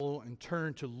Bible and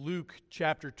turn to Luke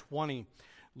chapter 20.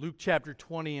 Luke chapter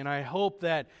 20, and I hope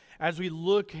that as we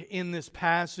look in this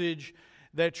passage,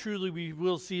 that truly we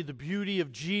will see the beauty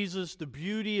of Jesus, the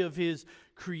beauty of His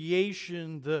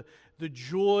creation, the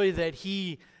joy that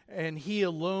He and He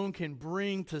alone can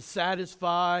bring to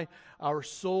satisfy our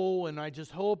soul. And I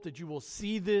just hope that you will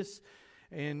see this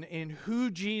and who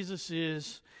Jesus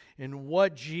is and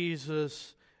what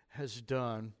Jesus has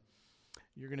done.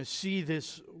 You're going to see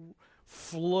this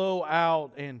flow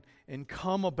out and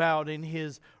come about in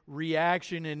His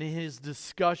reaction and His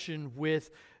discussion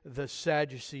with the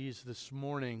Sadducees this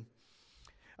morning.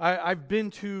 I've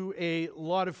been to a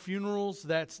lot of funerals.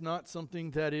 That's not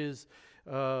something that is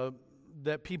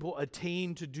that people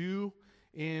attain to do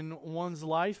in one's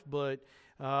life, but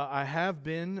I have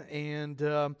been. And,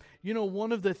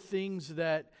 one of the things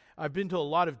that I've been to a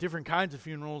lot of different kinds of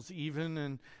funerals even,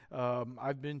 and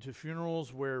I've been to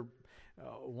funerals where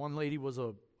one lady was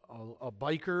a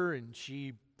biker, and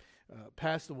she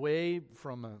passed away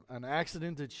from an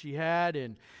accident that she had.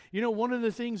 And one of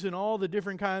the things in all the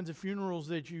different kinds of funerals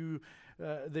that you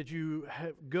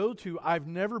go to, I've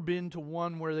never been to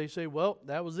one where they say, "Well,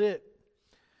 that was it.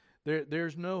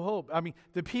 There's no hope." I mean,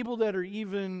 the people that are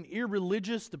even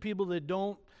irreligious, the people that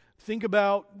don't think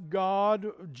about God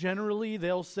generally,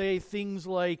 they'll say things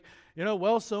like,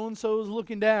 "Well, so-and-so is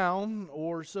looking down,"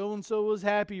 or "so-and-so is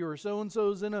happy," or "so-and-so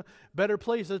is in a better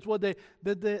place." That's what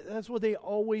they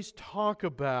always talk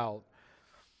about.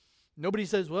 Nobody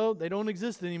says, "Well, they don't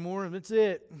exist anymore, and that's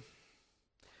it."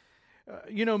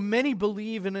 Many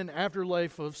believe in an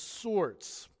afterlife of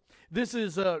sorts. This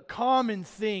is a common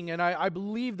thing, and I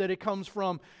believe that it comes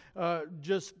from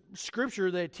just Scripture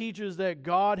that teaches that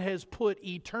God has put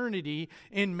eternity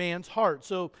in man's heart.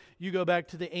 So you go back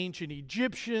to the ancient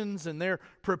Egyptians, and they're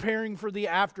preparing for the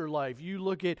afterlife. You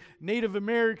look at Native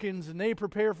Americans, and they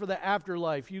prepare for the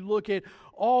afterlife. You look at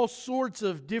all sorts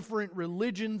of different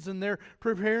religions, and they're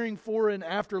preparing for an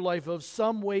afterlife of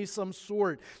some way, some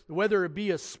sort. Whether it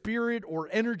be a spirit or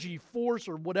energy force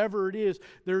or whatever it is,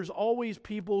 there's always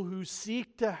people who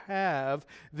seek to have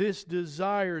this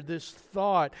desire, this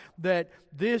thought that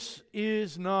this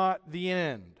is not the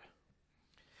end.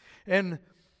 And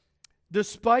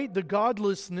despite the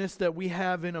godlessness that we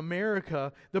have in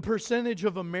America, the percentage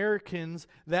of Americans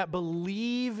that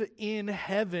believe in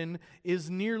heaven is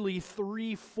nearly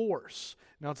 3/4.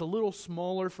 Now, it's a little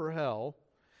smaller for hell.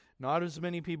 Not as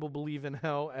many people believe in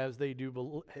hell as they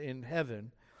do in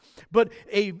heaven. But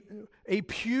a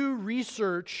Pew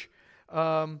Research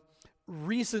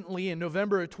recently, in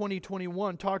November of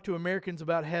 2021, talked to Americans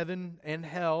about heaven and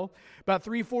hell. About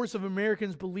 3/4 of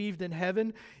Americans believed in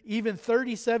heaven. Even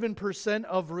 37%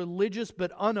 of religious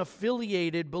but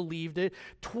unaffiliated believed it.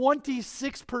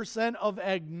 26% of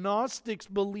agnostics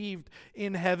believed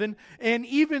in heaven. And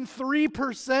even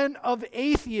 3% of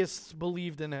atheists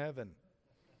believed in heaven.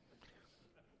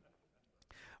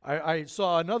 I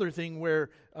saw another thing where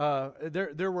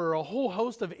there were a whole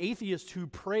host of atheists who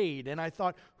prayed, and I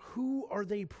thought, who are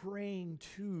they praying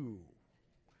to?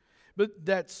 But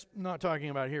that's not talking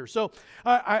about here. So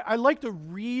I like to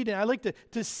read, and I like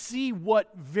to see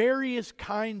what various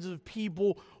kinds of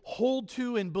people hold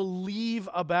to and believe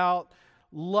about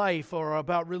life or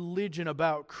about religion,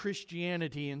 about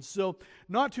Christianity. And so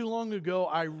not too long ago,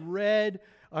 I read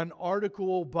an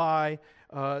article by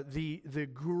the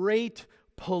great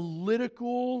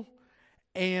political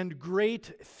and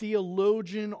great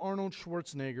theologian Arnold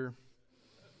Schwarzenegger.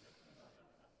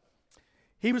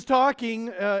 He was talking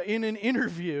in an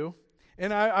interview,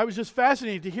 and I was just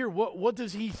fascinated to hear what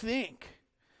does he think.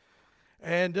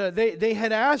 And they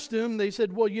had asked him, they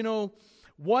said, "Well,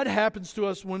 what happens to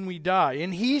us when we die?"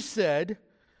 And he said,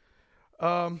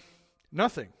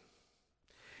 "Nothing."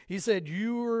 He said,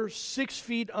 "You're 6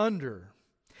 feet under.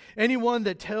 Anyone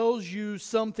that tells you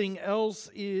something else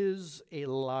is a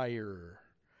liar."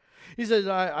 He says,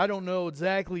 I don't know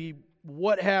exactly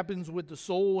what happens with the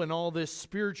soul and all this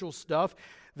spiritual stuff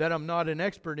that I'm not an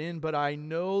expert in, but I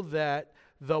know that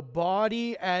the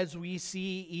body as we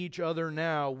see each other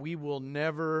now, we will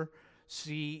never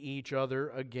see each other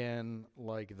again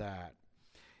like that.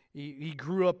 He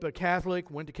grew up a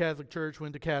Catholic, went to Catholic church,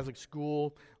 went to Catholic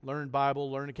school, learned Bible,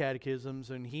 learned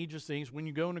catechisms, and he just thinks when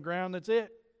you go in the ground, that's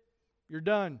it. You're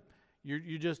done.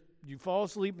 You fall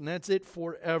asleep and that's it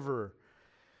forever.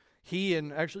 He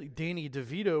and actually Danny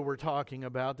DeVito were talking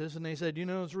about this, and they said,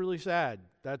 it's really sad.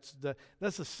 That's the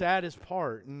saddest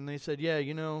part. And they said, yeah,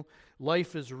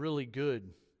 life is really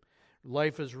good.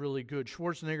 Life is really good.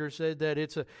 Schwarzenegger said that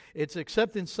it's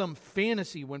except in some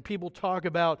fantasy when people talk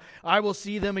about, I will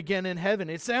see them again in heaven.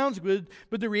 It sounds good,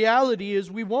 but the reality is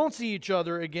we won't see each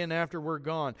other again after we're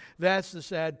gone. That's the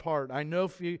sad part. I know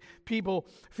people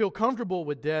feel comfortable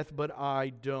with death, but I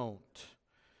don't.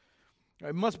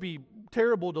 It must be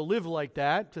terrible to live like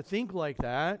that, to think like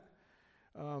that.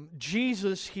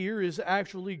 Jesus here is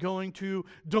actually going to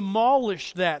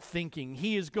demolish that thinking.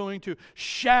 He is going to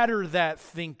shatter that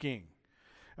thinking.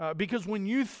 Because when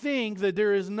you think that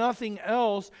there is nothing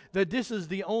else, that this is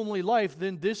the only life,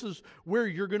 then this is where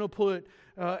you're going to put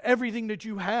everything that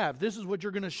you have. This is what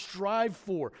you're going to strive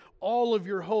for. All of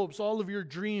your hopes, all of your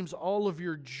dreams, all of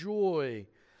your joy.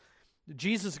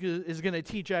 Jesus is going to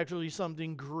teach actually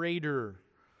something greater.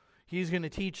 He's going to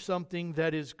teach something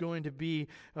that is going to be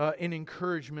an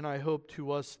encouragement, I hope,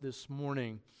 to us this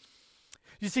morning.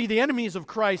 You see, the enemies of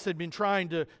Christ had been trying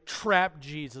to trap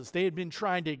Jesus. They had been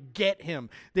trying to get him.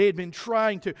 They had been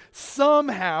trying to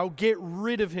somehow get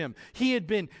rid of him. He had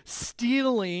been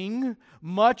stealing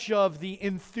much of the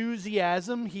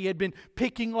enthusiasm. He had been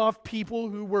picking off people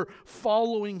who were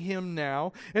following him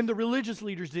now. And the religious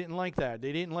leaders didn't like that.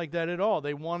 They didn't like that at all.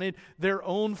 They wanted their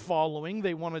own following.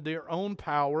 They wanted their own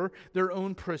power, their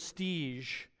own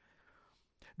prestige.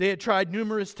 They had tried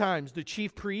numerous times. The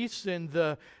chief priests and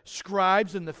the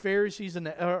scribes and the Pharisees and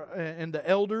the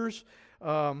elders,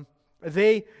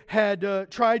 they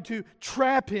had tried to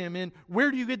trap him. And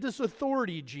where do you get this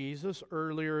authority, Jesus?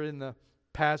 Earlier in the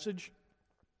passage.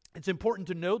 It's important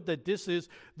to note that this is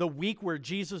the week where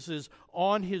Jesus is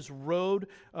on his road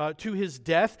to his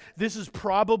death. This is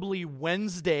probably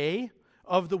Wednesday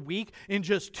of the week. In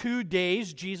just 2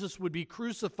 days, Jesus would be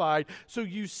crucified. So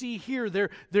you see here, they're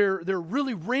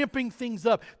really ramping things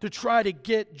up to try to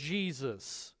get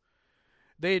Jesus.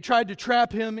 They had tried to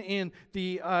trap him in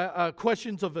the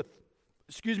questions of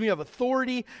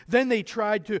authority. Then they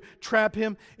tried to trap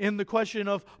him in the question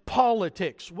of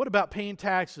politics. What about paying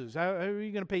taxes? How are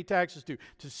you going to pay taxes to?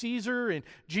 To Caesar? And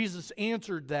Jesus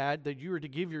answered that you are to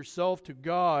give yourself to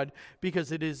God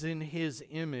because it is in his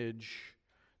image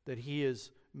that he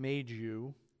has made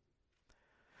you.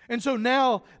 And so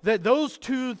now that those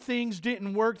two things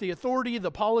didn't work, the authority,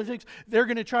 the politics, they're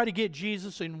going to try to get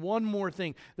Jesus in one more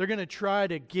thing. They're going to try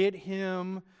to get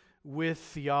him with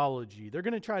theology. They're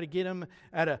going to try to get him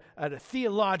at a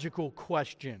theological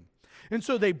question. And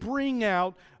so they bring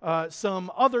out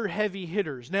some other heavy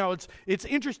hitters. Now, it's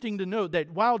interesting to note that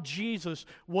while Jesus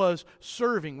was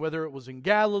serving, whether it was in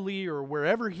Galilee or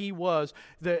wherever he was,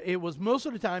 that it was most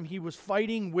of the time he was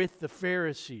fighting with the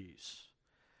Pharisees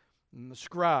and the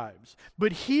scribes.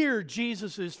 But here,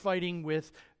 Jesus is fighting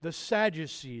with the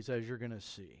Sadducees, as you're going to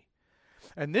see.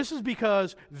 And this is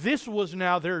because this was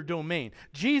now their domain.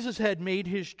 Jesus had made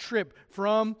his trip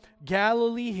from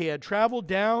Galilee. He had traveled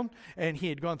down and he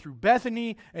had gone through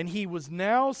Bethany and he was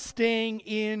now staying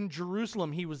in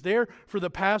Jerusalem. He was there for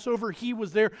the Passover. He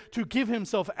was there to give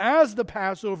himself as the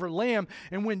Passover lamb.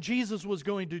 And when Jesus was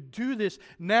going to do this,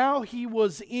 now he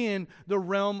was in the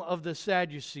realm of the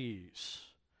Sadducees.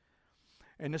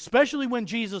 And especially when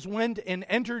Jesus went and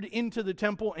entered into the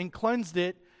temple and cleansed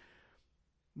it,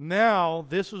 now,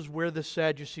 this is where the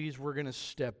Sadducees were going to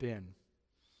step in.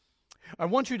 I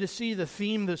want you to see the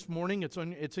theme this morning.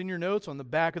 It's in your notes on the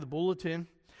back of the bulletin.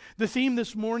 The theme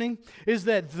this morning is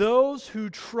that those who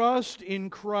trust in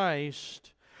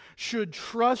Christ should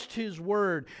trust his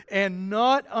word and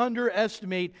not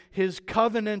underestimate his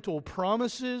covenantal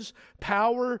promises,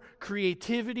 power,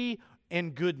 creativity,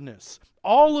 and goodness.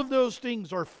 All of those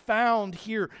things are found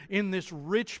here in this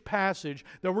rich passage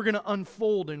that we're going to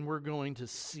unfold and we're going to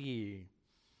see.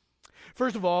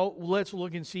 First of all, let's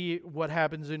look and see what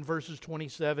happens in verses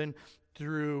 27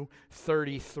 through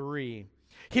 33.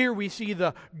 Here we see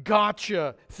the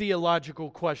gotcha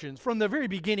theological questions. From the very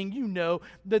beginning, you know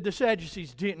that the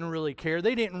Sadducees didn't really care.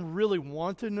 They didn't really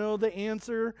want to know the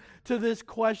answer to this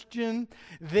question.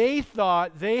 They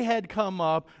thought they had come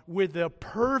up with the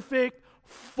perfect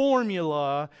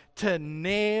formula to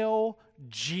nail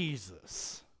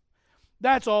Jesus.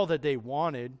 That's all that they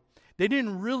wanted. They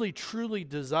didn't really truly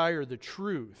desire the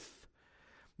truth.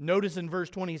 Notice in verse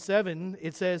 27,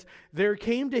 it says, there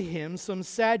came to him some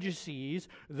Sadducees,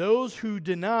 those who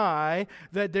deny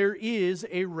that there is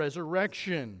a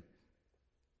resurrection.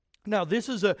 Now, this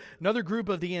is another group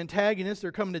of the antagonists.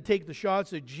 They're coming to take the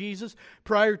shots at Jesus.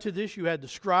 Prior to this, you had the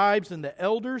scribes and the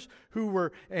elders who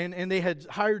were, and they had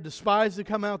hired the spies to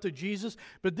come out to Jesus.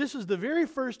 But this is the very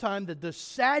first time that the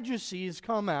Sadducees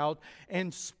come out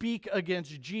and speak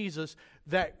against Jesus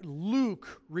that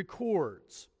Luke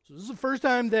records. So this is the first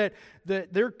time that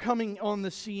they're coming on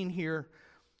the scene here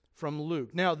from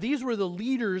Luke. Now, these were the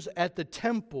leaders at the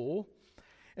temple,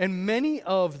 and many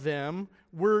of them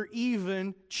were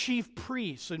even chief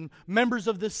priests and members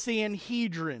of the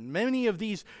Sanhedrin. Many of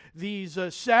these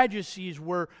Sadducees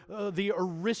were the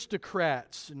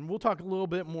aristocrats, and we'll talk a little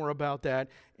bit more about that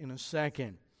in a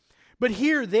second. But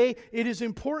here, it is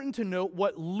important to note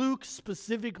what Luke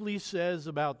specifically says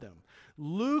about them.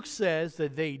 Luke says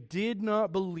that they did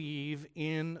not believe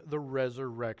in the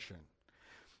resurrection.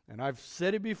 And I've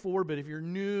said it before, but if you're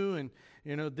new and,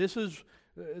 this is...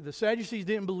 the Sadducees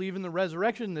didn't believe in the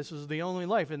resurrection. This is the only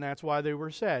life, and that's why they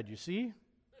were sad, you see?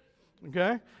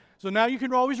 Okay? So now you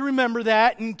can always remember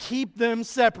that and keep them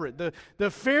separate.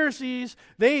 The Pharisees,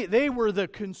 they were the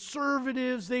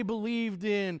conservatives. They believed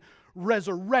in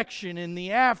resurrection and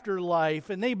the afterlife,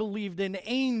 and they believed in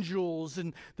angels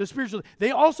and the spiritual.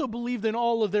 They also believed in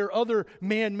all of their other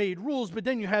man-made rules, but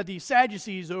then you had these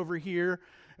Sadducees over here.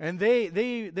 And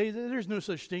there's no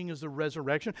such thing as the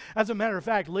resurrection. As a matter of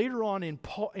fact, later on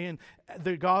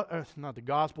not the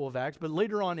Gospel of Acts, but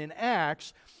later on in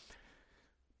Acts,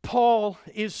 Paul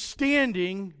is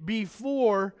standing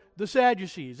before the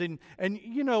Sadducees. And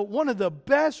one of the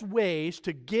best ways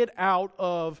to get out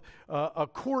of a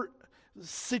court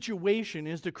situation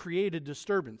is to create a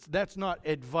disturbance. That's not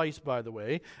advice, by the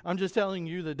way. I'm just telling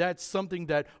you that that's something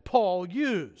that Paul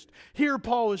used. Here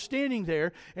Paul was standing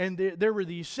there, and there were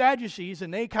these Sadducees,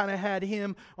 and they kind of had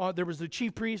him, there was the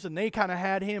chief priest, and they kind of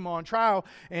had him on trial,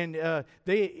 and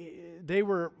they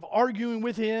were arguing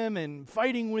with him and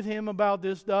fighting with him about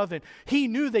this stuff, and he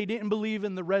knew they didn't believe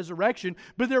in the resurrection,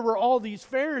 but there were all these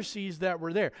Pharisees that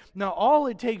were there. Now, all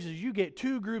it takes is you get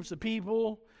two groups of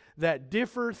people that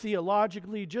differ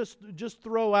theologically, just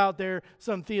throw out there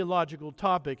some theological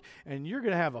topic, and you're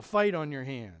going to have a fight on your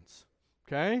hands.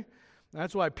 Okay?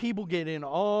 That's why people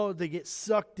they get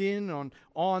sucked in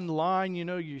online.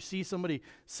 You see somebody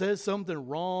says something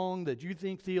wrong that you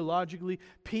think theologically.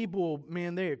 People,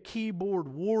 man, they are keyboard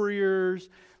warriors,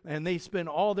 and they spend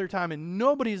all their time, and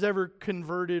nobody's ever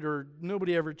converted or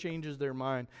nobody ever changes their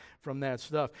mind from that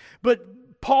stuff. But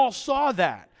Paul saw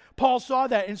that.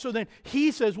 And so then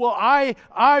he says, well, I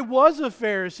was a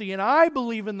Pharisee, and I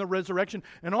believe in the resurrection.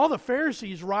 And all the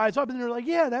Pharisees rise up, and they're like,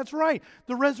 yeah, that's right.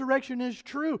 The resurrection is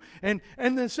true. And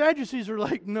the Sadducees are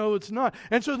like, no, it's not.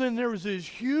 And so then there was this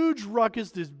huge ruckus,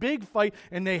 this big fight,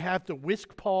 and they have to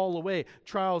whisk Paul away.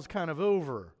 Trial's kind of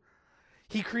over.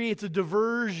 He creates a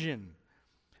diversion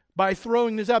by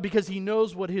throwing this out because he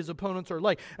knows what his opponents are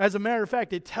like. As a matter of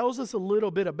fact, it tells us a little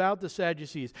bit about the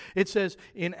Sadducees. It says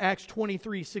in Acts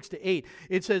 23, 6-8,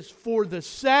 it says, for the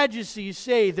Sadducees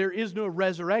say there is no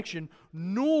resurrection,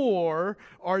 nor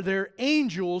are there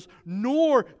angels,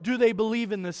 nor do they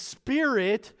believe in the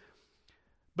Spirit,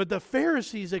 but the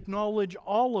Pharisees acknowledge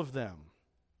all of them.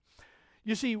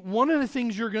 You see, one of the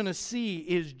things you're going to see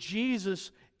is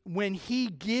Jesus, when he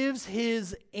gives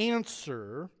his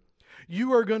answer,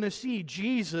 you are going to see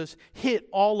Jesus hit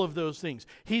all of those things.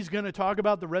 He's going to talk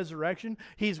about the resurrection.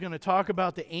 He's going to talk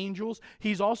about the angels.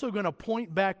 He's also going to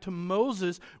point back to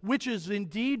Moses, which is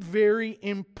indeed very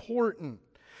important.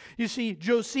 You see,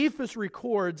 Josephus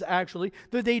records, actually,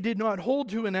 that they did not hold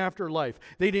to an afterlife.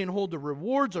 They didn't hold to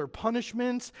rewards or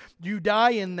punishments. You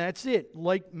die and that's it,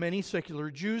 like many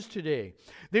secular Jews today.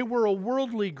 They were a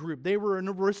worldly group. They were an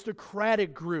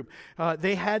aristocratic group.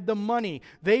 They had the money.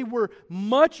 They were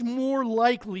much more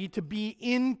likely to be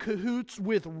in cahoots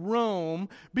with Rome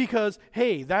because,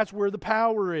 hey, that's where the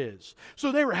power is.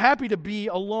 So they were happy to be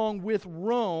along with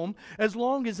Rome as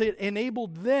long as it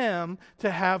enabled them to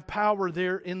have power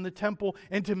there in the temple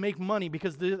and to make money,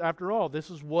 because after all, this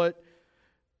is what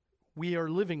we are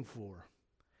living for.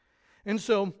 And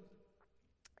so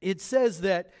it says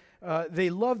that they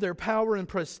loved their power and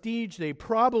prestige. They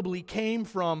probably came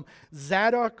from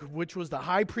Zadok, which was the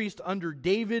high priest under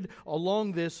David,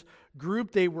 along this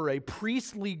group. They were a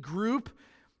priestly group.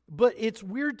 But it's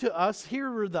weird to us.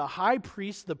 Here are the high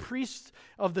priests, the priests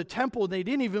of the temple. They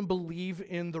didn't even believe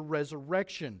in the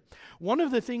resurrection. One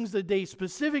of the things that they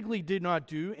specifically did not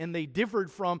do, and they differed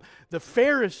from the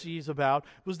Pharisees about,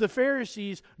 was the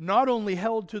Pharisees not only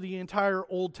held to the entire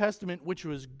Old Testament, which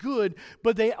was good,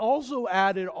 but they also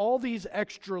added all these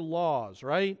extra laws,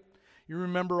 right? You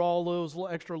remember all those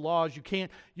extra laws.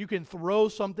 You can throw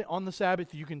something on the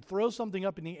Sabbath. You can throw something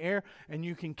up in the air and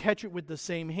you can catch it with the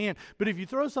same hand. But if you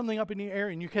throw something up in the air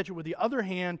and you catch it with the other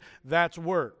hand, that's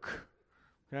work.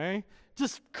 Okay?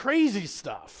 Just crazy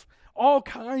stuff. All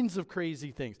kinds of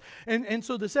crazy things. And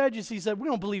so the Sadducees said, we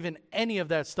don't believe in any of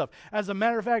that stuff. As a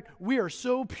matter of fact, we are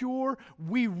so pure,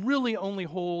 we really only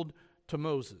hold to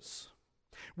Moses.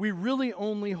 We really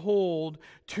only hold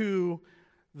to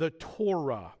the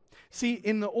Torah. See,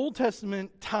 in the Old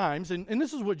Testament times, and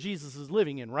this is what Jesus is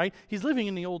living in, right? He's living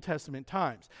in the Old Testament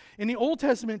times. In the Old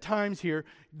Testament times here,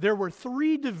 there were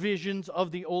three divisions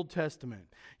of the Old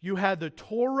Testament. You had the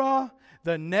Torah,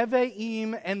 the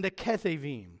Nevi'im, and the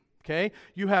Ketuvim. Okay?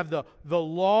 You have the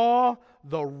law,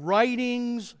 the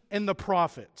writings, and the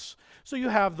prophets. So you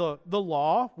have the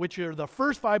law, which are the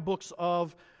first 5 books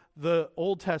of the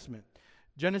Old Testament.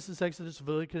 Genesis, Exodus,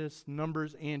 Leviticus,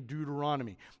 Numbers, and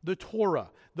Deuteronomy. The Torah,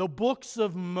 the books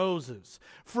of Moses.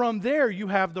 From there you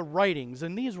have the writings,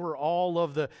 and these were all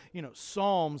of the,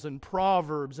 Psalms and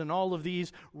Proverbs and all of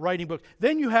these writing books.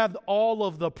 Then you have all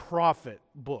of the prophet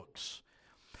books.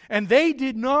 And they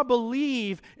did not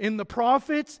believe in the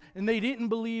prophets, and they didn't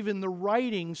believe in the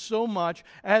writings so much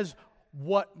as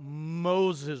what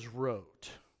Moses wrote.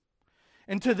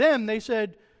 And to them they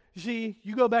said, you see,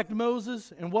 you go back to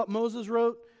Moses and what Moses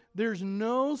wrote, there's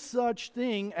no such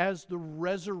thing as the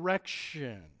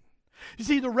resurrection. You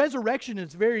see, the resurrection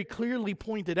is very clearly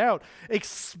pointed out,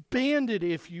 expanded,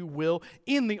 if you will,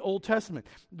 in the Old Testament.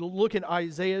 Look at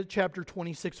Isaiah chapter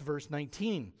 26, verse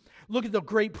 19. Look at the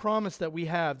great promise that we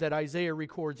have that Isaiah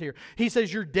records here. He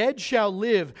says, your dead shall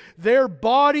live, their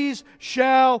bodies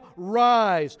shall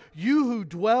rise. You who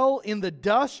dwell in the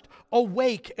dust,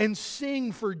 awake and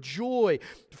sing for joy.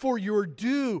 For your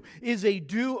dew is a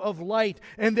dew of light,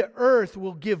 and the earth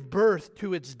will give birth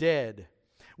to its dead.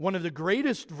 One of the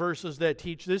greatest verses that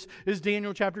teach this is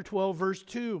Daniel chapter 12, verse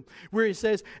 2, where it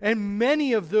says, and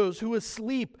many of those who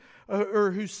sleep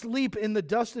in the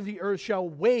dust of the earth shall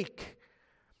wake,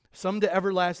 some to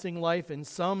everlasting life, and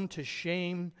some to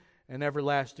shame and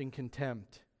everlasting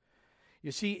contempt.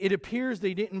 You see, it appears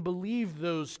they didn't believe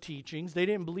those teachings. They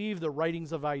didn't believe the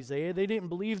writings of Isaiah. They didn't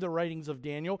believe the writings of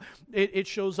Daniel. It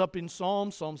shows up in Psalm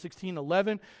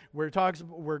 16:11,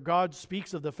 where God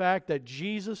speaks of the fact that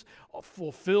Jesus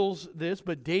fulfills this,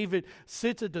 but David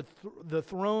sits at the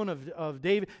throne of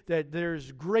David, that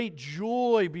there's great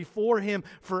joy before him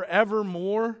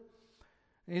forevermore.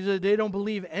 He said they don't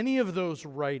believe any of those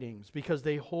writings because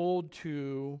they hold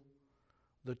to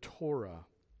the Torah.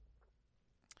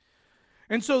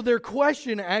 And so their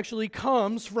question actually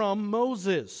comes from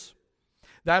Moses.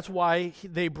 That's why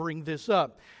they bring this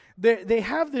up. They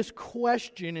have this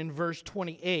question in verse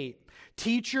 28.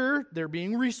 Teacher, they're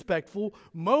being respectful.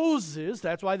 Moses,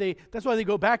 that's why they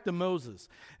go back to Moses.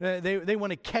 They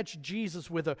want to catch Jesus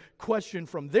with a question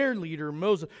from their leader,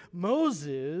 Moses.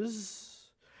 Moses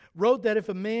wrote that if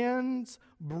a man's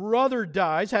brother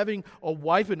dies, having a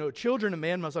wife and no children, a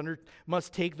man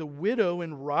must take the widow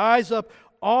and rise up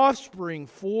offspring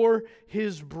for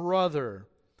his brother.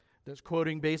 That's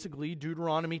quoting basically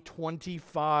Deuteronomy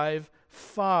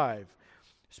 25:5.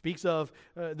 Speaks of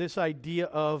this idea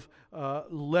of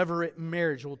levirate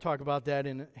marriage. We'll talk about that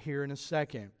here in a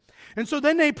second. And so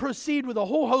then they proceed with a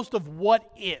whole host of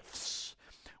what ifs.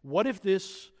 What if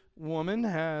this woman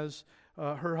has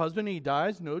her husband, he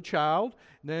dies, no child.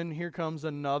 Then here comes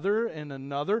another and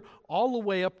another, all the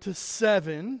way up to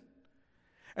 7.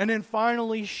 And then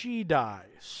finally she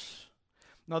dies.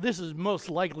 Now this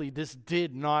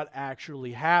did not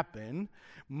actually happen.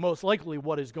 Most likely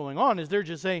what is going on is they're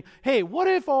just saying, hey, what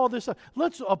if all this,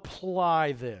 let's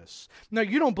apply this. Now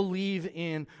you don't believe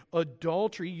in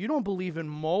adultery. You don't believe in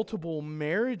multiple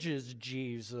marriages,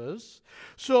 Jesus.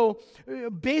 So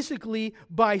basically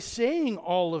by saying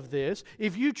all of this,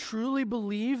 if you truly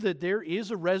believe that there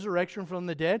is a resurrection from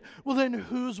the dead, well then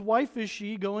whose wife is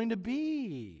she going to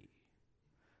be?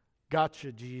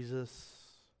 Gotcha, Jesus.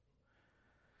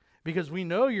 Because we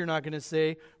know you're not going to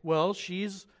say, well,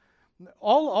 she's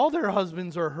all their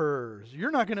husbands are hers.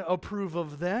 You're not going to approve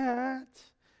of that.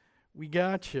 We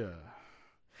gotcha.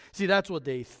 See, that's what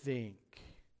they think.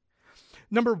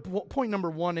 Point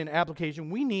number 1 in application,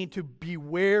 we need to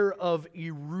beware of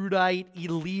erudite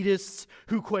elitists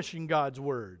who question God's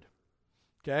word.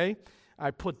 Okay?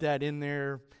 I put that in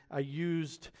there. I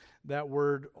used that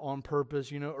word on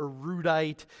purpose,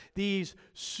 erudite, these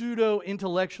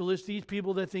pseudo-intellectualists, these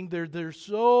people that think they're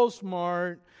so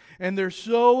smart and they're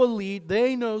so elite,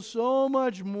 they know so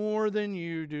much more than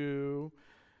you do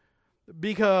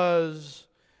because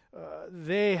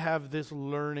they have this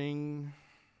learning.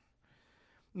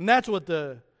 And that's what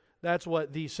the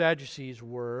Sadducees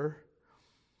were.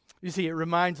 You see, it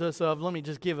reminds us of, let me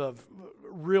just give a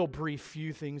real brief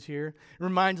few things here. It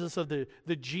reminds us of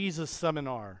the Jesus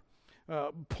seminar.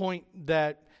 Point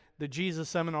that the Jesus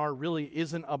seminar really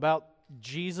isn't about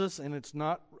Jesus and it's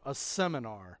not a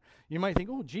seminar. You might think,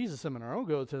 oh, Jesus seminar, I'll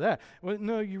go to that. Well,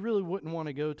 no, you really wouldn't want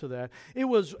to go to that. It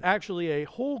was actually a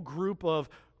whole group of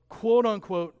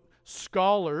quote-unquote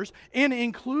scholars and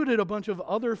included a bunch of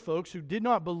other folks who did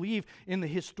not believe in the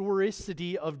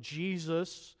historicity of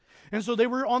Jesus. And so they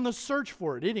were on the search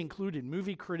for it. It included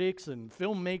movie critics and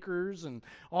filmmakers and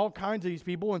all kinds of these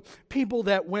people, and people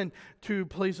that went to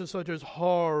places such as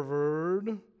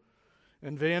Harvard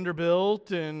and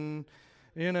Vanderbilt and,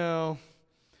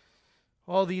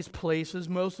 all these places,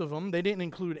 most of them. They didn't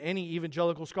include any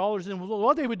evangelical scholars. And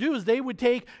what they would do is they would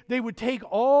take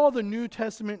all the New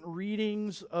Testament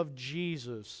readings of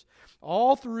Jesus,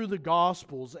 all through the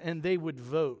Gospels, and they would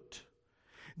vote.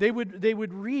 They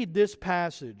would read this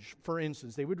passage, for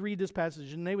instance. They would read this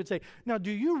passage and they would say, now,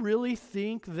 do you really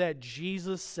think that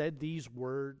Jesus said these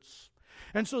words?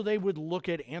 And so they would look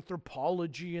at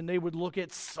anthropology and they would look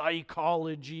at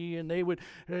psychology and they would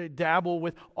dabble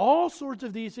with all sorts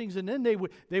of these things, and then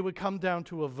they would come down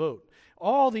to a vote.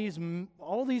 All these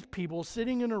people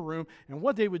sitting in a room, and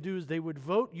what they would do is they would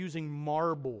vote using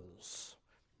marbles.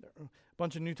 A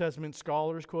bunch of New Testament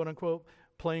scholars, quote unquote,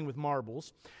 playing with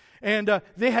marbles. And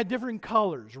they had different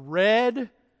colors. Red,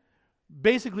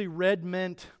 basically red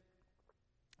meant,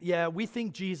 yeah, we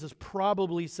think Jesus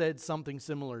probably said something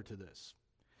similar to this.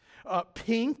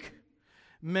 Pink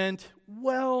meant,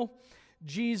 well,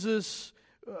 Jesus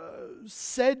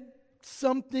said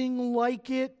something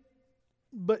like it,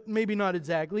 but maybe not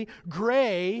exactly.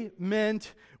 Gray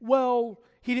meant, well,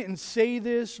 he didn't say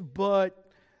this, but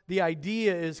the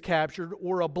idea is captured.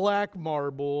 Or a black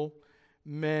marble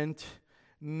meant,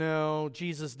 no,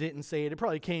 Jesus didn't say it. It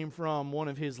probably came from one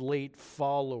of his late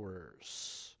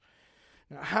followers.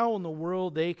 Now, how in the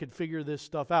world they could figure this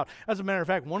stuff out? As a matter of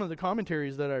fact, one of the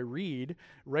commentaries that I read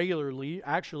regularly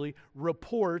actually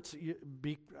reports,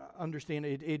 understand,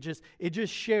 it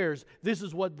just shares, this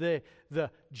is what the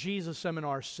Jesus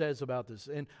Seminar says about this.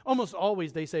 And almost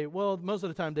always they say, well, most of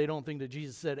the time they don't think that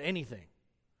Jesus said anything.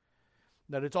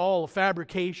 That it's all a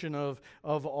fabrication of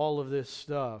all of this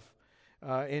stuff.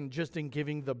 And just in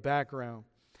giving the background.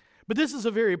 But this is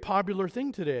a very popular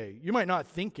thing today. You might not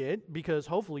think it, because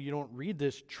hopefully you don't read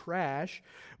this trash,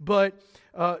 but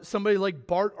somebody like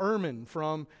Bart Ehrman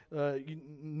from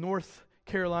North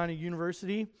Carolina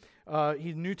University,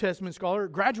 he's a New Testament scholar,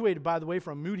 graduated, by the way,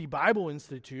 from Moody Bible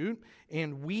Institute,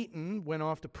 and Wheaton, went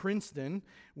off to Princeton,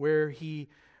 where he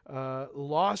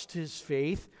lost his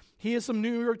faith. He has some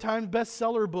New York Times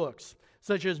bestseller books,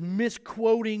 such as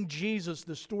Misquoting Jesus,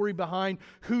 the story behind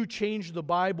who changed the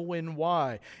Bible and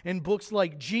why. And books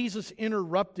like Jesus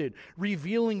Interrupted,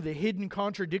 revealing the hidden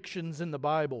contradictions in the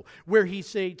Bible, where he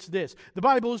states this: the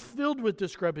Bible is filled with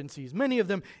discrepancies, many of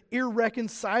them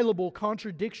irreconcilable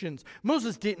contradictions.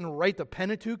 Moses didn't write the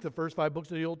Pentateuch, the first 5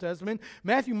 books of the Old Testament.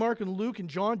 Matthew, Mark, and Luke, and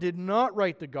John did not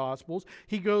write the Gospels.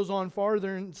 He goes on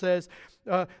farther and says,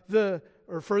 the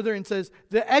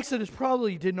Exodus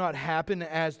probably did not happen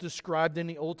as described in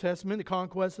the Old Testament. The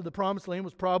conquest of the Promised Land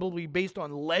was probably based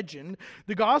on legend.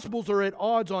 The Gospels are at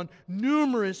odds on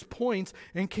numerous points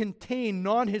and contain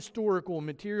non-historical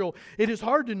material. It is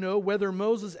hard to know whether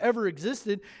Moses ever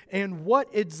existed and what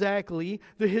exactly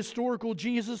the historical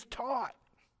Jesus taught.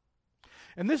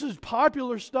 And this is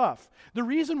popular stuff. The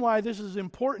reason why this is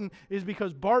important is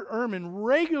because Bart Ehrman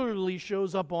regularly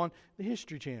shows up on the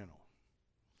History Channel.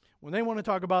 When they want to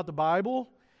talk about the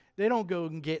Bible, they don't go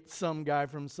and get some guy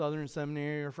from Southern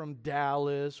Seminary or from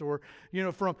Dallas or,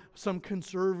 from some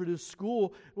conservative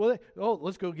school. Well,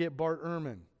 let's go get Bart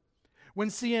Ehrman. When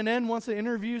CNN wants to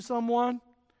interview someone,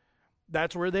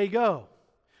 that's where they go.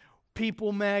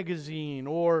 People Magazine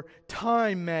or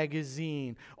Time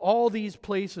Magazine, all these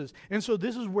places. And so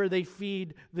this is where they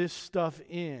feed this stuff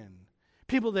in.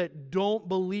 People that don't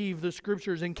believe the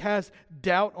Scriptures and cast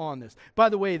doubt on this. By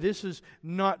the way, this is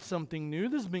not something new.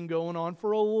 This has been going on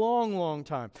for a long, long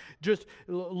time. Just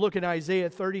look at Isaiah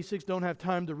 36. Don't have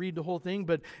time to read the whole thing,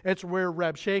 but that's where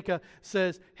Rabshakeh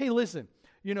says, hey, listen,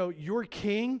 your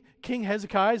king, King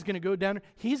Hezekiah, is going to go down there.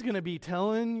 He's going to be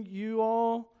telling you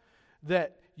all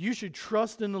that you should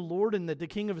trust in the Lord and that the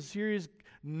king of Assyria is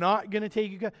not going to take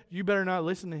you. You better not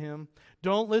listen to him.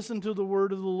 Don't listen to the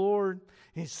word of the Lord.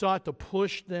 He sought to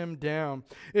push them down.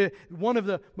 One of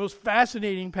the most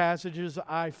fascinating passages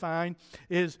I find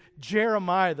is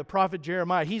Jeremiah, the prophet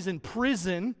Jeremiah. He's in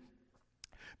prison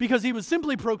because he was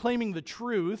simply proclaiming the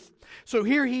truth. So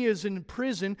here he is in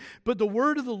prison, but the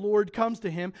word of the Lord comes to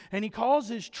him, and he calls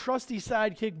his trusty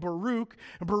sidekick Baruch.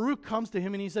 And Baruch comes to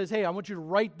him and he says, hey, I want you to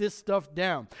write this stuff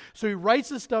down. So he writes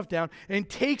this stuff down and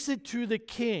takes it to the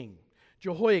king,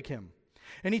 Jehoiakim.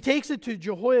 And he takes it to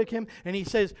Jehoiakim and he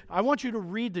says, I want you to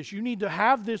read this. You need to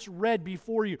have this read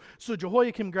before you. So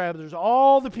Jehoiakim gathers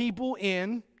all the people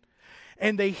in,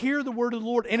 and they hear the word of the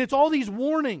Lord. And it's all these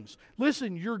warnings.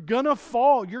 Listen, you're going to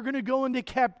fall. You're going to go into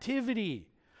captivity.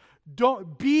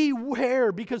 Don't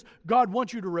beware, because God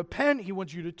wants you to repent. He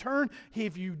wants you to turn.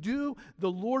 If you do,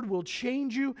 the Lord will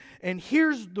change you. And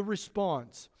here's the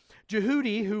response.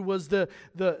 Jehudi, who was the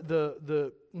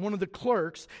one of the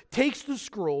clerks, takes the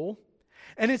scroll,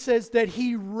 and it says that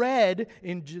he read,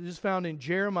 this is found in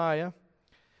Jeremiah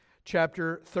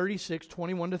chapter 36,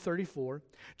 21 to 34.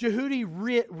 Jehudi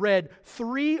read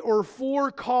 3 or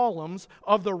 4 columns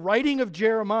of the writing of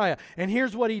Jeremiah. And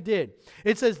here's what he did.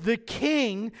 It says, the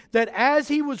king, that as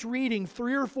he was reading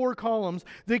 3 or 4 columns,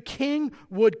 the king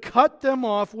would cut them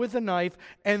off with a knife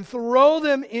and throw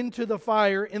them into the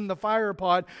fire in the fire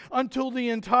pot until the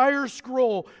entire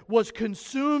scroll was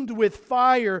consumed with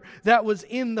fire that was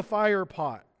in the fire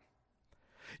pot.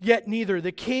 Yet neither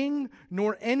the king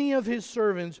nor any of his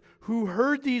servants who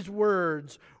heard these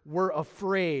words were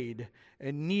afraid,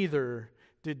 and neither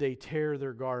did they tear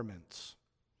their garments.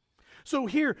 So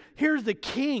here's the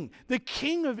king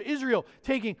of Israel,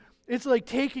 it's like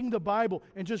taking the Bible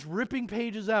and just ripping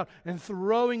pages out and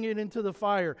throwing it into the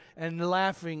fire and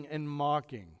laughing and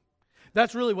mocking.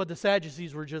 That's really what the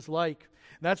Sadducees were just like.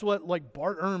 That's what like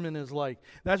Bart Ehrman is like.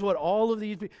 That's what all of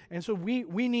these people. And so we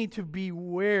need to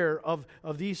beware of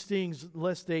these things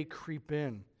lest they creep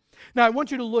in. Now I want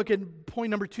you to look at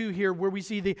point number 2 here, where we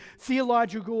see the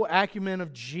theological acumen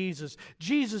of Jesus.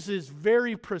 Jesus is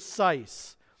very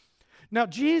precise. Now,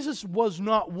 Jesus was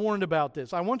not warned about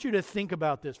this. I want you to think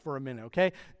about this for a minute,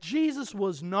 okay? Jesus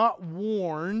was not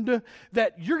warned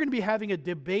that you're going to be having a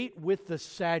debate with the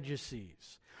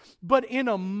Sadducees. But in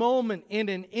a moment, in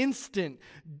an instant,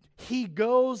 he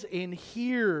goes and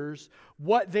hears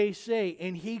what they say,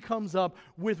 and he comes up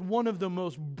with one of the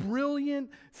most brilliant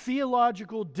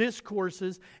theological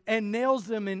discourses and nails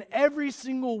them in every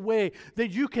single way that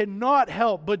you cannot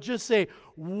help but just say,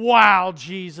 wow,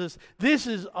 Jesus, this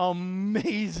is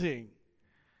amazing.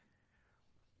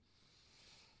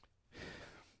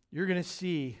 You're going to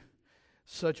see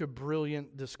such a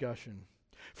brilliant discussion.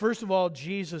 First of all,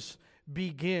 Jesus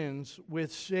begins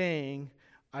with saying,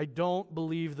 I don't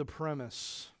believe the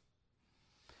premise.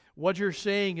 What you're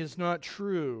saying is not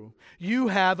true. You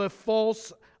have a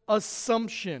false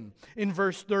assumption in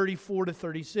verse 34 to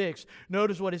 36.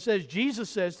 Notice what it says. Jesus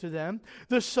says to them,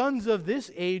 the sons of this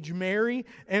age marry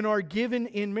and are given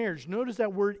in marriage. Notice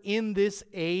that word, in this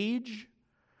age.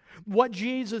 What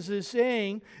Jesus is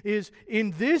saying is,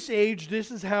 in this age,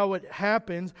 this is how it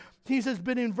happens. He says,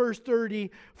 but in verse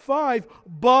 35,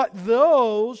 but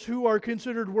those who are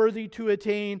considered worthy to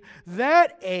attain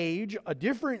that age, a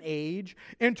different age,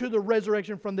 and to the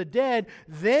resurrection from the dead,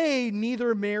 they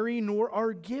neither marry nor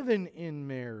are given in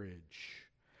marriage.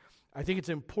 I think it's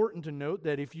important to note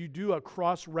that if you do a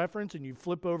cross-reference and you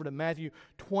flip over to Matthew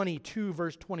 22,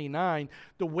 verse 29,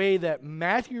 the way that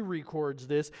Matthew records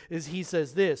this is he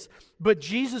says this, but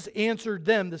Jesus answered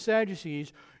them, the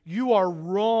Sadducees, you are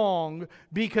wrong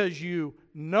because you,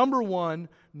 number 1,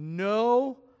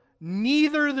 know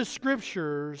neither the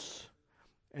Scriptures,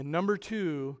 and number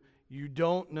 2, you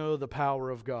don't know the power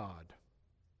of God.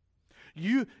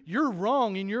 You're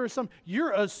wrong in your assumption.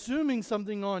 You're assuming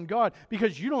something on God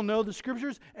because you don't know the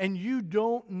Scriptures and you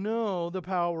don't know the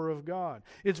power of God.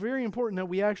 It's very important that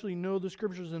we actually know the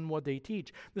Scriptures and what they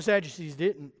teach. The Sadducees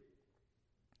didn't.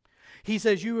 He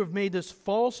says, you have made this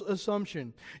false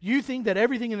assumption. You think that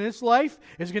everything in this life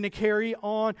is going to carry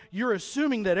on. You're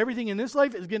assuming that everything in this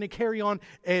life is going to carry on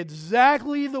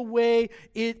exactly the way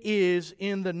it is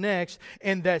in the next,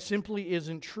 and that simply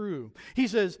isn't true. He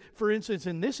says, for instance,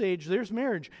 in this age, there's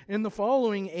marriage. In the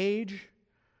following age,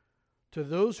 to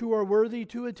those who are worthy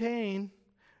to attain,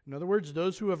 in other words,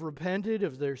 those who have repented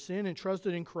of their sin and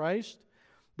trusted in Christ,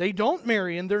 they don't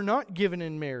marry and they're not given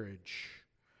in marriage.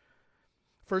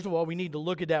 First of all, we need to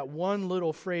look at that one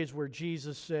little phrase where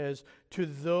Jesus says, to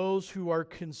those who are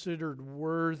considered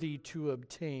worthy to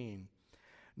obtain.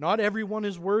 Not everyone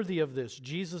is worthy of this.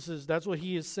 That's what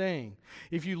he is saying.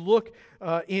 If you look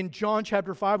in John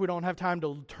chapter 5, we don't have time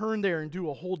to turn there and do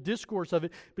a whole discourse of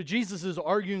it, but Jesus is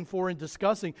arguing for and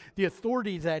discussing the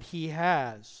authority that he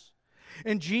has.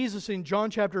 And Jesus in John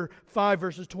chapter 5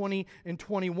 verses 20 and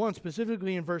 21,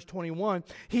 specifically in verse 21,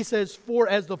 he says, for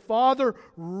as the Father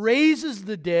raises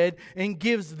the dead and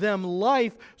gives them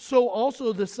life, so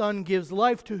also the Son gives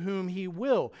life to whom he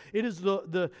will. It is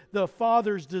the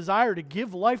Father's desire to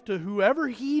give life to whoever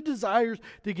he desires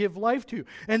to give life to.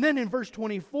 And then in verse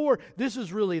 24, this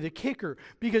is really the kicker,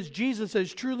 because Jesus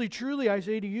says, truly, truly, I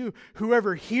say to you,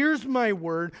 whoever hears my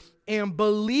word and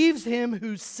believes him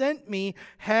who sent me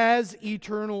has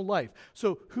eternal life.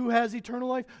 So who has eternal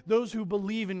life? Those who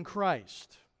believe in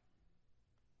Christ.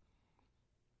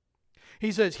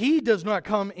 He says, he does not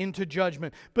come into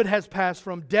judgment, but has passed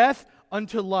from death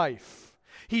unto life.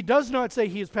 He does not say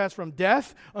he has passed from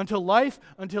death unto life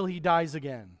until he dies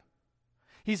again.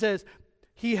 He says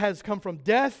he has come from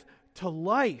death to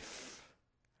life.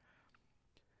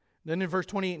 Then in verse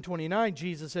 28 and 29,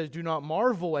 Jesus says, do not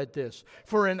marvel at this,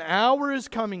 for an hour is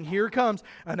coming, here it comes,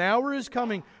 an hour is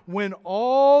coming when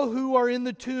all who are in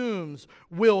the tombs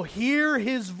will hear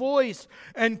his voice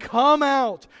and come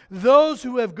out, those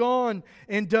who have gone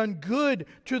and done good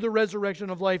to the resurrection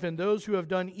of life, and those who have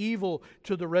done evil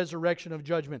to the resurrection of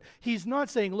judgment. He's not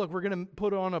saying, look, we're going to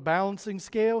put on a balancing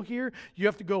scale here. You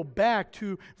have to go back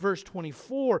to verse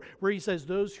 24, where he says,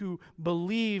 those who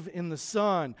believe in the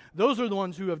Son, those are the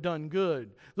ones who have done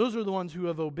good. Those are the ones who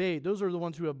have obeyed. Those are the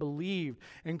ones who have believed,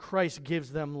 and Christ gives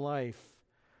them life.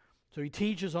 So he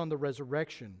teaches on the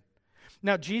resurrection.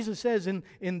 Now Jesus says in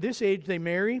this age they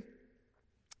marry,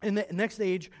 in the next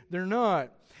age they're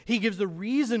not. He gives the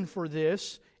reason for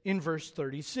this in verse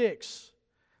 36.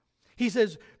 He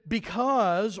says,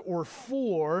 because or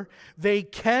for they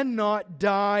cannot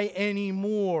die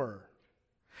anymore.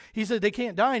 He said they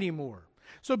can't die anymore.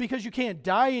 So because you can't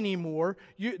die anymore,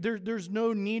 there's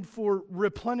no need for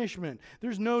replenishment.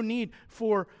 There's no need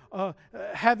for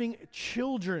having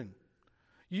children.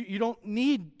 You don't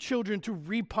need children to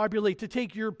repopulate, to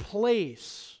take your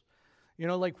place. You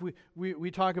know, like we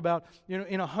talk about, you know,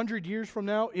 in 100 years from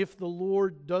now, if the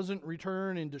Lord doesn't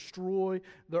return and destroy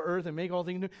the earth and make all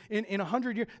things new, in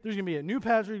 100 years, there's going to be a new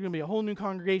pastor, there's going to be a whole new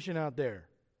congregation out there.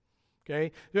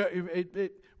 Okay?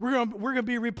 We're going to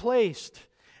be replaced.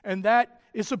 And that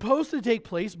is supposed to take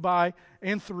place by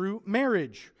and through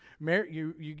marriage.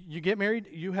 You get married,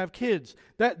 you have kids.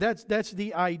 That's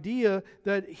the idea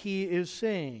that he is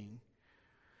saying.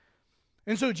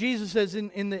 And so Jesus says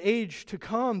in the age to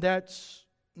come, that's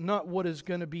not what is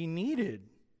going to be needed.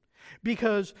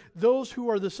 Because those who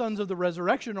are the sons of the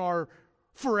resurrection are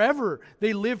forever.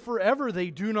 They live forever.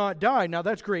 They do not die. Now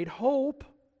that's great hope.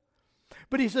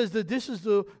 But he says that this is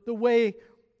the way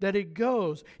that it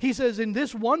goes. He says in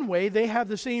this one way, they have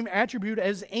the same attribute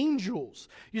as angels.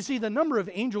 You see, the number of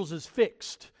angels is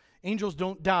fixed. Angels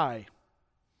don't die.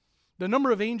 The number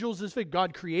of angels is fixed.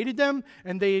 God created them,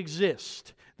 and they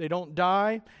exist. They don't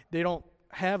die. They don't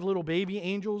have little baby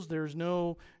angels. There's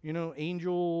no,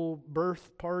 angel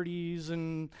birth parties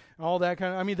and all that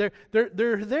kind of. I mean,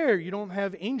 they're there. You don't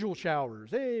have angel showers.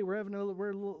 Hey, we're having a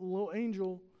little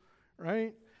angel,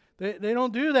 right? They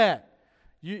don't do that.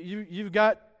 You've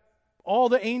got all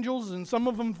the angels, and some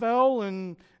of them fell,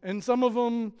 and some of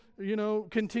them,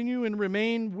 continue and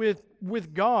remain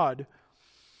with God.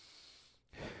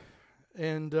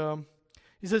 And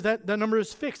he says that number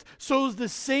is fixed. So is the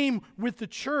same with the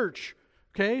church.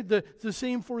 Okay, the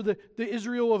same for the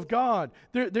Israel of God.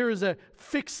 There is a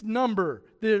fixed number.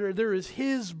 There is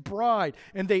His bride,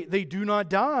 and they do not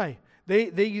die.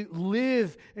 They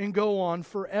live and go on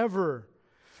forever.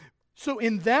 So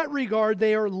in that regard,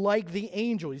 they are like the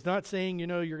angel. He's not saying, you're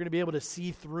going to be able to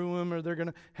see through them, or they're going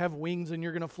to have wings and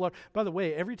you're going to flutter. By the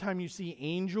way, every time you see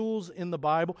angels in the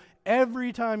Bible,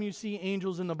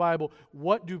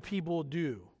 what do people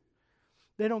do?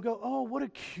 They don't go, oh, what a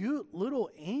cute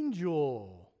little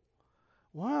angel.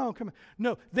 Wow, come on.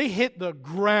 No, they hit the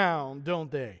ground, don't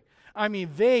they? I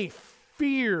mean, they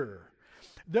fear.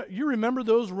 You remember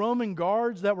those Roman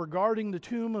guards that were guarding the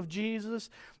tomb of Jesus?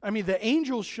 I mean, the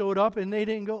angels showed up and they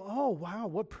didn't go, oh, wow,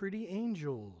 what pretty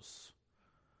angels.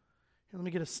 Here, let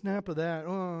me get a snap of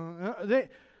that.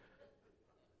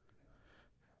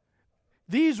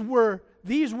 These were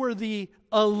the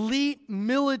elite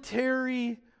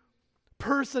military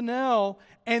personnel,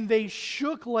 and they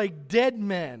shook like dead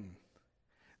men.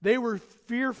 They were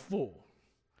fearful.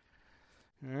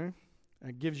 Okay?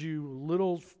 That gives you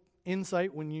little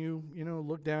insight when you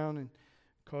look down and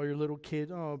call your little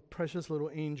kid, oh, precious little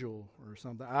angel or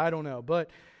something. I don't know. But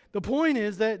the point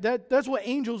is that's what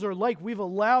angels are like. We've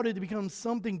allowed it to become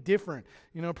something different.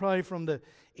 Probably from the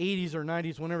 80s or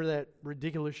 90s, whenever that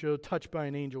ridiculous show Touched by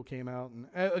an Angel came out.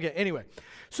 Anyway.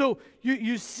 So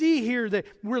you see here that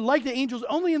we're like the angels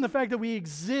only in the fact that we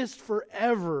exist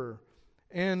forever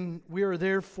and we are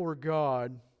there for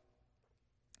God.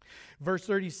 Verse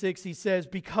 36, he says,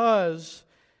 because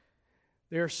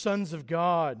they are sons of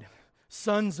God,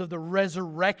 sons of the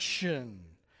resurrection.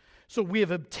 So we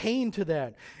have obtained to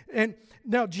that. And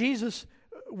now Jesus,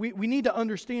 we need to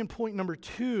understand point number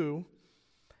 2,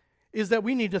 is that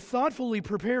we need to thoughtfully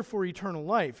prepare for eternal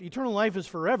life. Eternal life is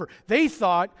forever. They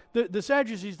thought, the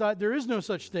Sadducees thought, there is no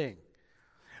such thing.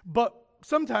 But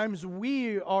sometimes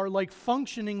we are like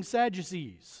functioning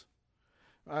Sadducees.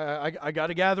 I got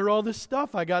to gather all this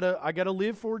stuff. I got to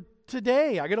live for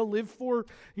today. I got to live for,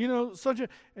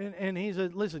 and he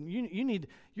said, listen,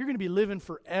 you're going to be living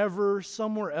forever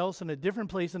somewhere else in a different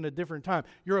place in a different time.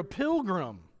 You're a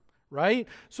pilgrim, right?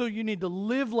 So you need to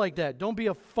live like that. Don't be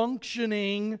a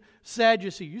functioning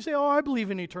Sadducee. You say, I believe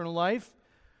in eternal life.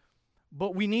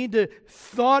 But we need to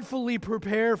thoughtfully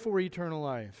prepare for eternal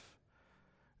life.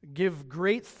 Give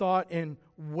great thought and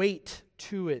weight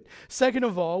to it. Second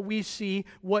of all, we see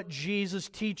what Jesus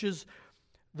teaches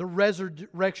the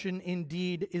resurrection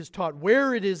indeed is taught,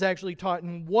 where it is actually taught,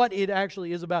 and what it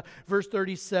actually is about. Verse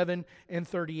 37 and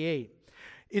 38.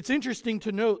 It's interesting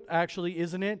to note, actually,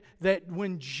 isn't it, that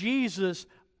when Jesus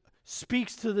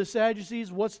speaks to the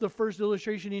Sadducees, what's the first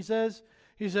illustration he says?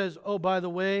 He says, by the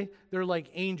way, they're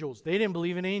like angels. They didn't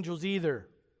believe in angels either.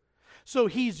 So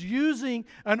he's using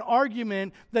an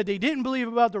argument that they didn't believe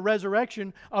about the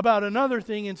resurrection, about another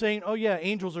thing, and saying,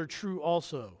 angels are true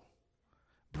also.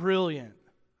 Brilliant.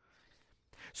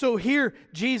 So here,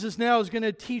 Jesus now is going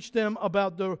to teach them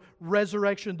about the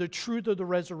resurrection, the truth of the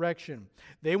resurrection.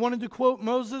 They wanted to quote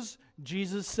Moses.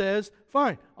 Jesus says,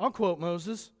 fine, I'll quote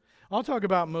Moses. I'll talk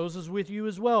about Moses with you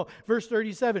as well. Verse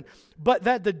 37, but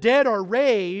that the dead are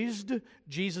raised.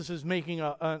 Jesus is making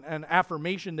an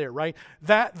affirmation there, right?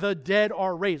 That the dead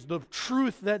are raised. The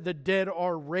truth that the dead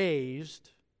are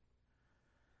raised.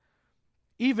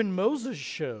 Even Moses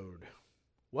showed.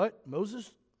 What? Moses?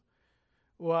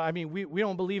 Well, I mean, we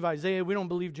don't believe Isaiah. We don't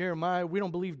believe Jeremiah. We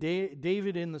don't believe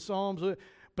David in the Psalms.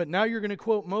 But now you're going to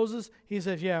quote Moses? He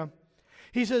says, yeah.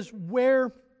 He says,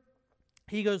 where?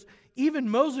 He goes, even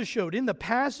Moses showed in the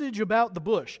passage about the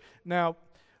bush. Now,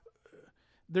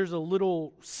 there's a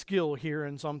little skill here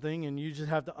in something, and you just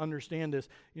have to understand this.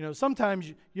 Sometimes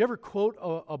you ever quote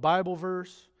a Bible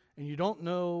verse, and you don't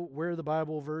know where the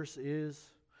Bible verse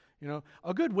is.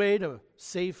 A good way to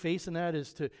save face in that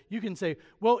is you can say,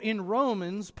 well, in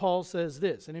Romans, Paul says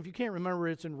this. And if you can't remember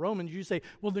it's in Romans, you say,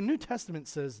 well, the New Testament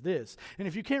says this. And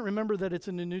if you can't remember that it's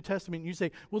in the New Testament, you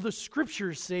say, well, the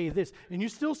Scriptures say this. And you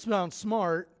still sound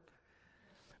smart,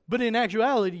 but in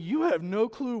actuality, you have no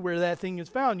clue where that thing is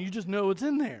found. You just know it's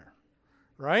in there,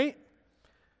 right?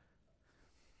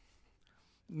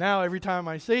 Now, every time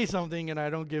I say something and I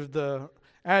don't give the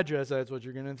address, that's what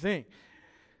you're going to think.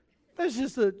 That's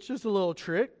just a little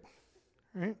trick,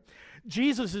 right?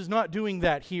 Jesus is not doing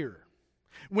that here.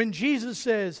 When Jesus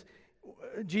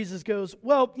goes,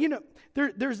 well,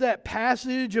 there's that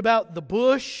passage about the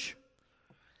bush.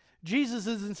 Jesus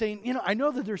isn't saying, I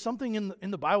know that there's something in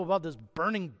the Bible about this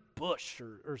burning bush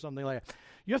or something like that.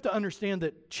 You have to understand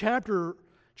that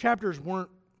chapters weren't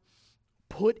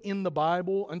put in the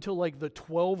Bible until like the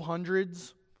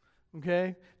 1200s.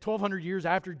 Okay, 1,200 years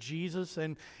after Jesus,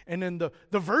 and then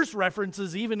the verse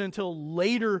references even until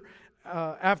later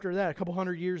after that, a couple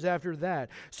hundred years after that.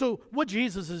 So what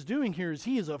Jesus is doing here is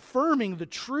he is affirming the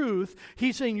truth.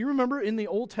 He's saying, you remember in the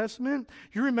Old Testament,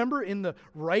 you remember in the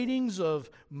writings of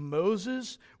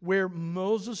Moses, where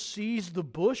Moses sees the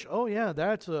bush? Oh yeah,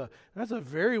 that's a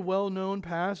very well-known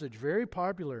passage, very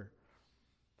popular.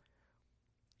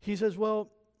 He says,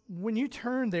 well, when you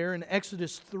turn there in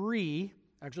Exodus 3,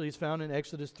 actually, it's found in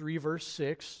Exodus 3, verse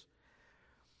 6.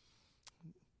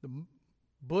 The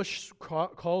bush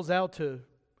calls out to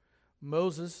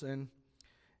Moses, and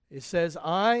it says,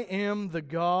 I am the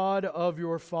God of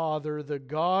your father, the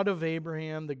God of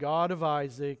Abraham, the God of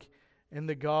Isaac, and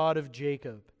the God of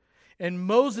Jacob. And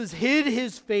Moses hid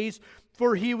his face,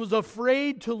 for he was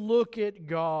afraid to look at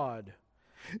God.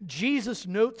 Jesus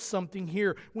notes something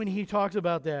here when he talks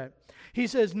about that. He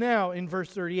says now in verse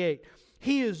 38,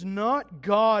 He is not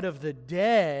God of the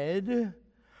dead,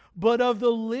 but of the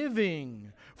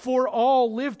living, for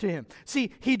all live to him.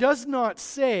 See, he does not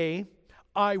say,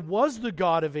 I was the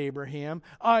God of Abraham,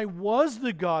 I was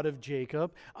the God of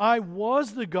Jacob, I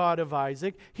was the God of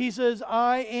Isaac. He says,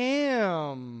 I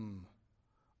am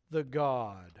the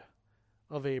God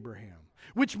of Abraham,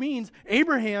 which means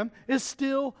Abraham is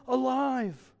still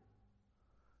alive.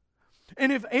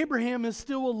 And if Abraham is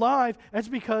still alive, that's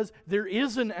because there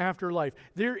is an afterlife.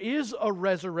 There is a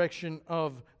resurrection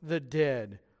of the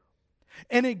dead.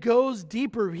 And it goes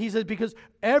deeper. He said, because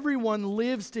everyone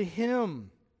lives to him.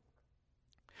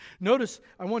 Notice,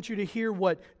 I want you to hear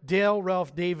what Dale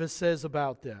Ralph Davis says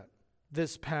about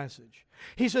this passage.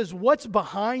 He says, what's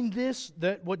behind this,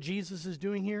 what Jesus is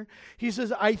doing here? He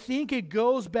says, I think it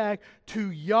goes back to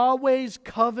Yahweh's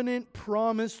covenant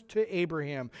promise to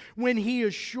Abraham when he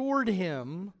assured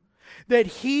him that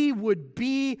He would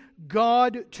be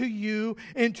God to you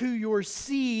and to your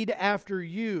seed after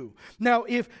you. Now,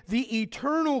 if the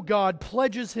eternal God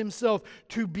pledges Himself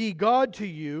to be God to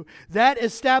you, that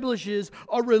establishes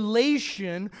a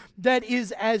relation that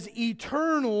is as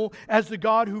eternal as the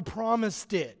God who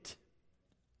promised it.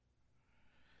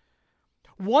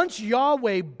 Once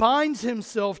Yahweh binds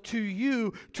Himself to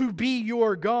you to be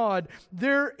your God,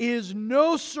 there is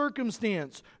no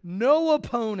circumstance, no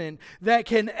opponent that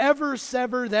can ever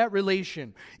sever that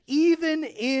relation. Even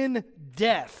in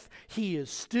death, He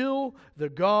is still the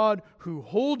God who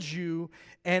holds you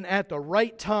and at the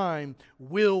right time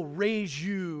will raise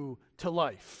you to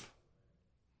life.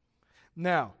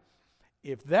 Now,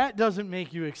 if that doesn't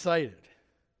make you excited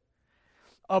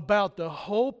about the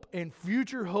hope and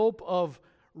future hope of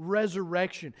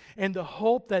resurrection and the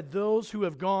hope that those who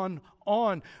have gone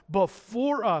on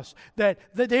before us, that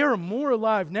they are more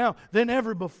alive now than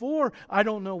ever before, I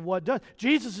don't know what does.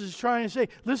 Jesus is trying to say,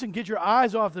 listen, get your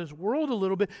eyes off this world a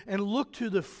little bit and look to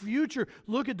the future.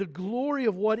 Look at the glory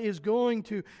of what is going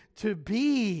to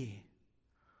be.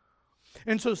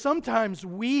 And so sometimes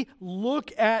we look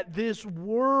at this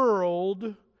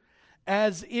world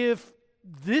as if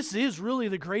this is really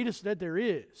the greatest that there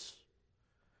is.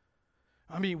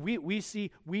 I mean, we see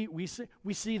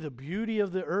the beauty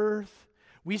of the earth.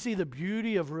 We see the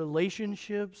beauty of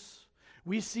relationships.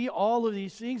 We see all of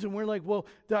these things, and we're like, well,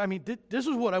 this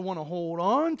is what I want to hold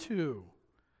on to.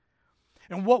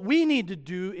 And what we need to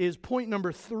do is point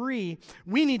number 3,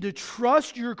 we need to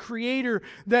trust your Creator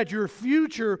that your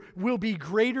future will be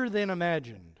greater than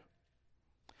imagined.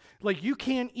 Like, you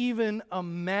can't even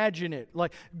imagine it.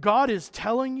 Like, God is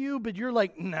telling you, but you're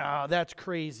like, nah, that's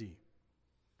crazy.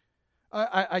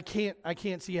 I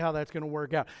can't see how that's going to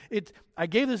work out. I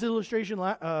gave this illustration,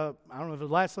 I don't know if it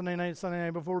was last Sunday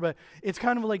night before, but it's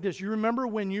kind of like this. You remember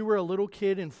when you were a little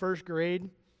kid in first grade?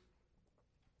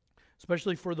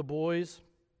 Especially for the boys.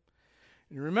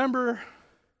 You remember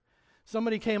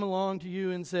somebody came along to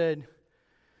you and said,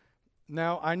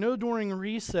 now, I know during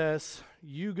recess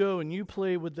you go and you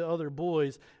play with the other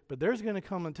boys, but there's going to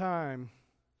come a time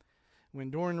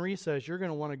when during recess you're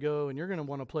going to want to go and you're going to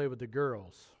want to play with the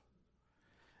girls.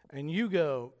 And you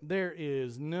go, there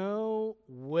is no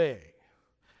way.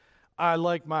 I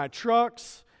like my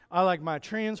trucks. I like my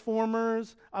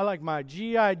Transformers. I like my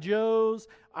G.I. Joes.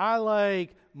 I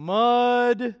like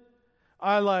mud.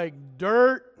 I like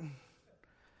dirt.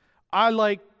 I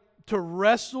like to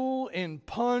wrestle and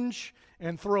punch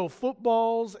and throw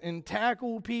footballs and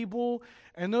tackle people.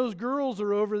 And those girls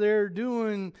are over there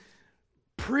doing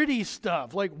pretty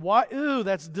stuff. Like, why? Ew,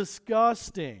 that's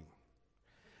disgusting.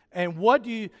 And what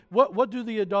do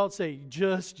the adults say?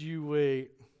 Just you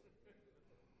wait.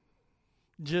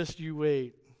 Just you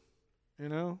wait. You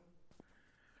know?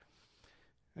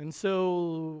 And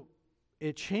so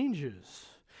it changes.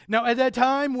 Now, at that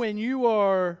time when you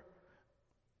are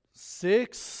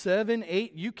 6, 7,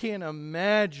 8, you can't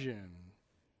imagine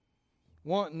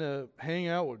wanting to hang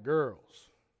out with girls.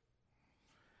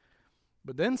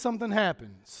 But then something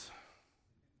happens.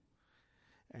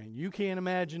 And you can't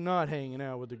imagine not hanging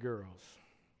out with the girls.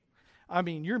 I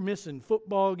mean, you're missing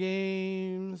football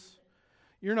games.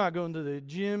 You're not going to the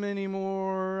gym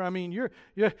anymore. I mean, you're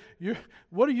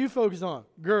what are you focused on?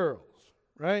 Girls,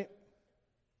 right?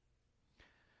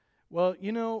 Well,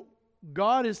 you know,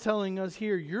 God is telling us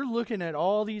here, you're looking at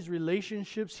all these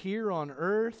relationships here on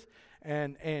earth,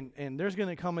 and there's going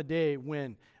to come a day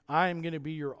when I am going to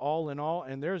be your all in all,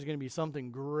 and there's going to be something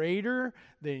greater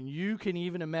than you can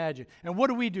even imagine. And what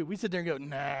do? We sit there and go,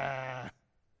 nah.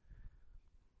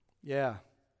 Yeah.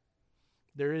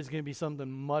 There is going to be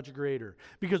something much greater.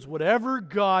 Because whatever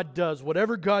God does,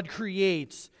 whatever God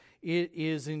creates, it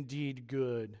is indeed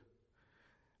good.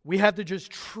 We have to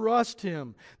just trust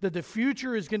Him that the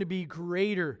future is going to be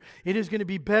greater. It is going to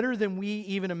be better than we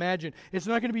even imagine. It's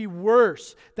not going to be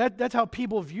worse. That's how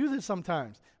people view this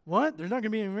sometimes. What? There's not going to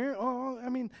be any mirror? Oh, I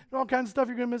mean, there's all kinds of stuff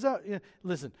you're going to miss out. Yeah.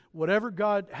 Listen, whatever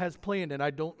God has planned, and I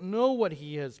don't know what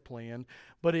He has planned,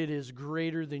 but it is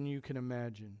greater than you can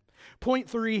imagine. Point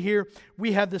 3 here,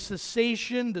 we have the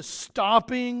cessation, the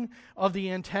stopping of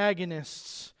the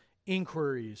antagonists'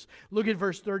 inquiries. Look at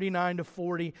verse 39 to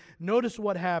 40. Notice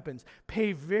what happens.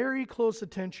 Pay very close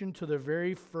attention to the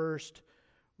very first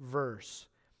verse.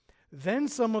 Then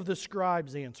some of the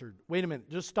scribes answered. Wait a minute,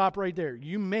 just stop right there.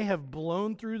 You may have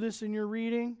blown through this in your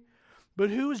reading, but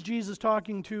who is Jesus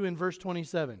talking to in verse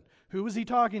 27? Who was He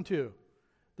talking to?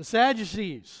 The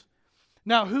Sadducees.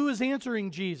 Now, who is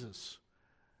answering Jesus?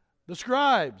 The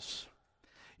scribes.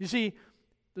 You see,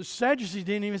 the Sadducees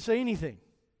didn't even say anything.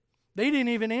 They didn't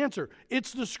even answer.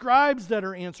 It's the scribes that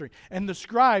are answering. And the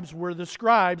scribes were the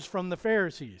scribes from the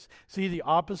Pharisees. See, the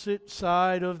opposite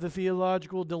side of the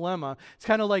theological dilemma. It's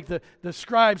kind of like the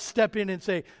scribes step in and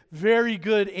say, very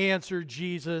good answer,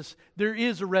 Jesus. There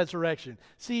is a resurrection.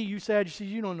 See, you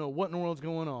Sadducees, you don't know what in the world's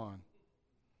going on.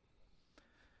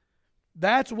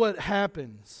 That's what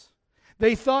happens.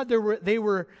 They thought they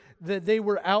were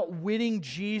outwitting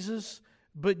Jesus,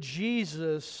 but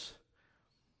Jesus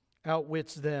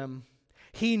outwits them.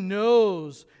 He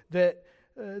knows that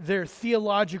their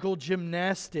theological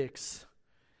gymnastics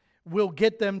will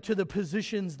get them to the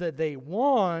positions that they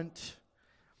want,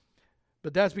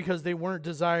 but that's because they weren't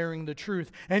desiring the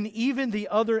truth. And even the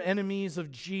other enemies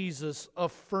of Jesus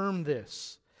affirm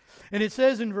this. And it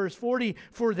says in verse 40,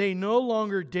 for they no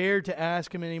longer dared to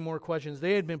ask him any more questions.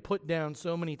 They had been put down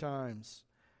so many times.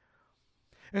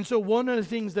 And so one of the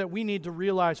things that we need to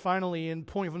realize finally in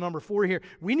point number 4 here,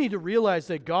 we need to realize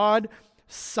that God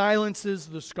silences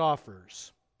the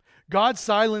scoffers. God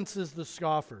silences the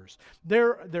scoffers.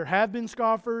 There have been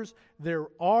scoffers, there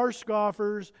are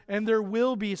scoffers, and there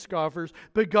will be scoffers,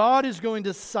 but God is going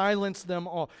to silence them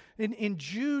all. In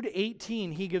Jude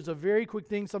 18, he gives a very quick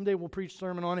thing. Someday we'll preach a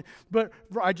sermon on it, but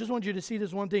I just want you to see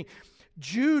this one thing.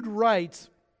 Jude writes,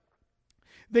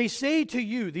 they say to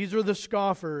you, these are the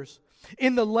scoffers,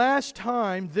 in the last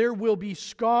time there will be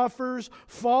scoffers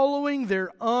following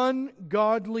their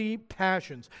ungodly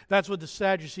passions. That's what the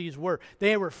Sadducees were.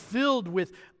 They were filled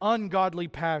with ungodly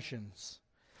passions.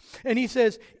 And he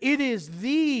says, it is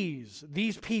these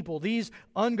people, these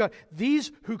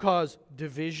who cause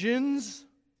divisions.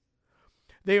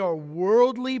 They are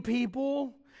worldly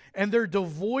people, and they're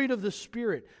devoid of the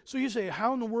Spirit. So you say,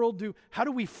 how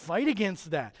do we fight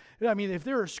against that? I mean, if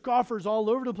there are scoffers all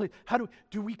over the place, how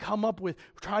do we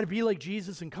try to be like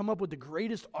Jesus and come up with the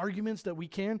greatest arguments that we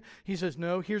can? He says,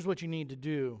 no, here's what you need to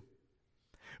do.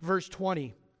 Verse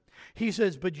 20, he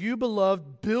says, but you,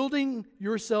 beloved, building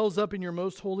yourselves up in your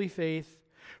most holy faith,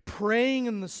 praying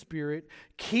in the Spirit,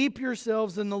 keep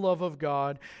yourselves in the love of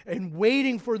God, and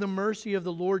waiting for the mercy of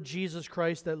the Lord Jesus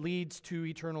Christ that leads to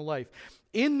eternal life.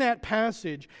 In that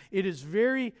passage, it is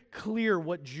very clear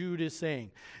what Jude is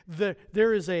saying.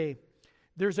 There's a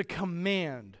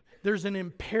command. There's an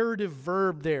imperative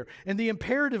verb there. And the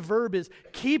imperative verb is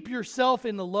keep yourself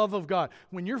in the love of God.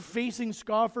 When you're facing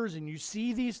scoffers and you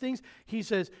see these things, he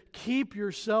says, keep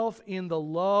yourself in the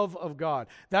love of God.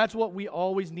 That's what we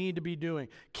always need to be doing.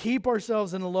 Keep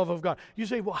ourselves in the love of God. You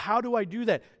say, well, how do I do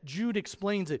that? Jude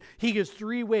explains it. He gives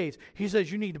 3 ways. He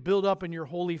says you need to build up in your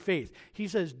holy faith. He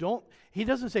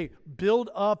doesn't say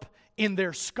build up in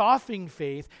their scoffing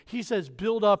faith. He says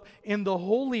build up in the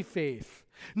holy faith.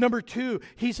 Number 2,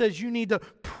 he says you need to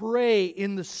pray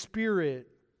in the Spirit.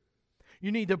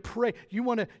 You need to pray. You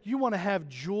want to have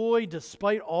joy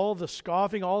despite all the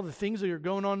scoffing, all the things that are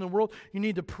going on in the world. You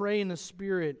need to pray in the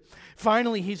Spirit.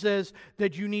 Finally, he says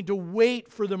that you need to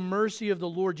wait for the mercy of the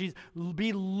Lord Jesus.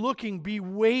 Be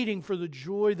waiting for the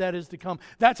joy that is to come.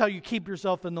 That's how you keep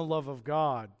yourself in the love of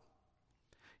God.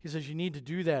 He says you need to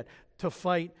do that to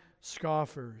fight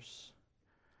scoffers.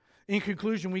 In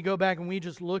conclusion, we go back and we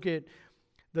just look at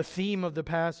the theme of the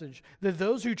passage, that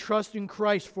those who trust in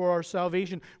Christ for our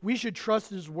salvation, we should trust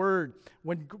His Word.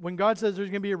 When God says there's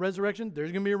going to be a resurrection,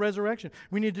 there's going to be a resurrection.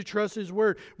 We need to trust His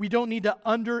Word. We don't need to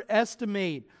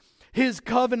underestimate His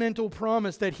covenantal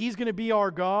promise that He's going to be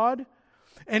our God.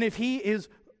 And if He is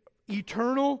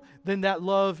eternal, then that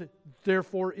love,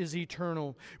 therefore, is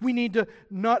eternal. We need to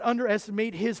not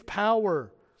underestimate His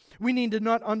power. We need to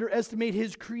not underestimate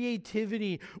His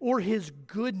creativity or His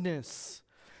goodness.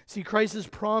 See, Christ has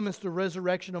promised the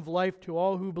resurrection of life to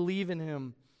all who believe in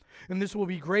Him. And this will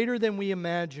be greater than we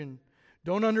imagine.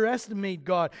 Don't underestimate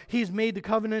God. He's made the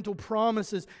covenantal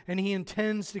promises and He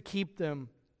intends to keep them.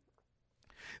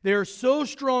 They are so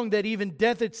strong that even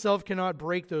death itself cannot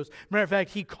break those. Matter of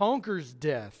fact, He conquers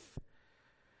death.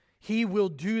 He will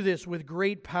do this with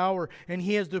great power, and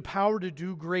He has the power to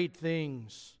do great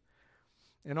things.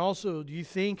 And also, do you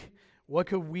think, what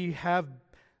could we have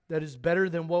that is better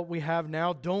than what we have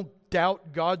now? Don't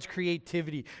doubt God's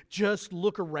creativity. Just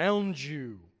look around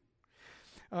you.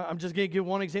 I'm just going to give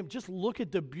one example. Just look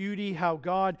at the beauty, how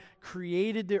God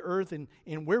created the earth and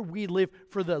where we live,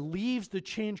 for the leaves to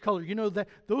change color. You know that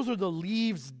those are the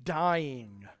leaves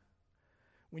dying.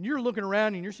 When you're looking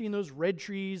around and you're seeing those red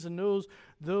trees and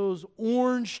those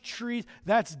orange trees,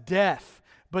 that's death.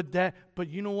 But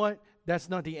you know what? That's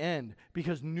not the end,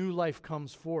 because new life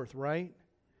comes forth, right?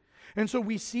 And so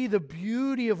we see the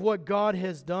beauty of what God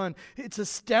has done. It's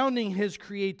astounding, His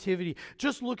creativity.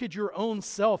 Just look at your own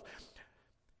self.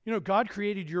 You know, God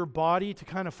created your body to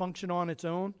kind of function on its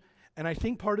own. And I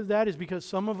think part of that is because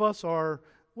some of us are,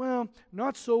 well,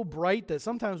 not so bright that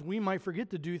sometimes we might forget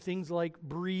to do things like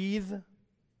breathe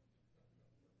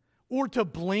or to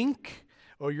blink.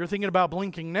 Oh, you're thinking about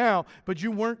blinking now, but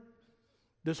you weren't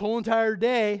this whole entire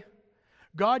day.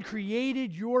 God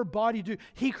created your body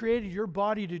He created your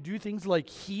body to do things like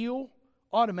heal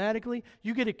automatically.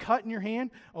 You get a cut in your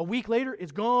hand, a week later,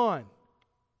 it's gone.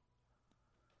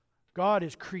 God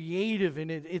is creative and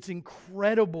it's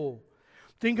incredible.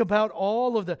 Think about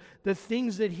all of the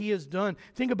things that He has done.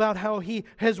 Think about how He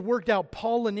has worked out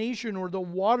pollination or the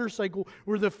water cycle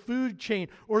or the food chain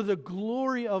or the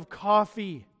glory of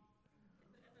coffee.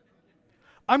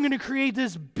 I'm going to create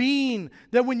this bean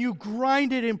that when you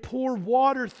grind it and pour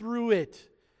water through it,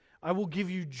 I will give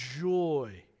you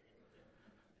joy.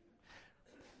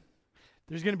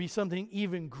 There's going to be something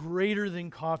even greater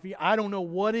than coffee. I don't know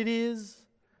what it is,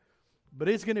 but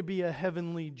it's going to be a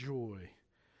heavenly joy,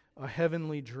 a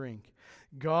heavenly drink.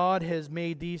 God has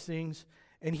made these things,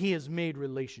 and He has made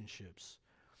relationships.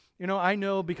 You know, I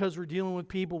know because we're dealing with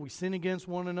people, we sin against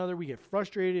one another, we get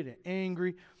frustrated and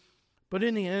angry. But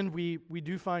in the end, we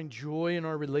do find joy in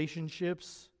our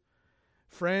relationships.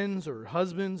 Friends or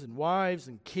husbands and wives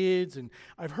and kids. And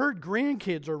I've heard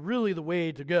grandkids are really the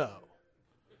way to go.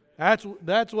 That's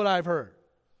what I've heard.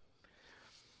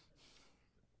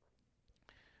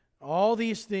 All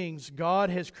these things God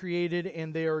has created,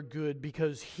 and they are good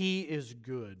because He is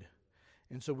good.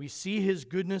 And so we see His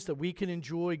goodness, that we can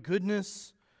enjoy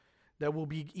goodness that will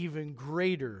be even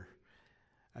greater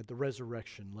at the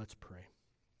resurrection. Let's pray.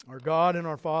 Our God and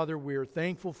our Father, we are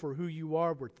thankful for who You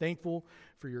are. We're thankful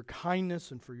for Your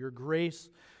kindness and for Your grace,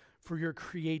 for Your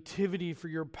creativity, for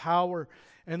Your power,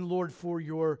 and Lord, for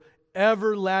Your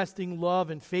everlasting love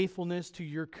and faithfulness to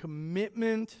Your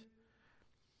commitment,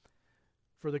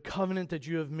 for the covenant that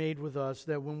You have made with us,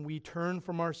 that when we turn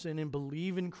from our sin and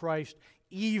believe in Christ,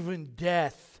 even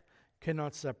death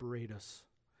cannot separate us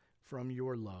from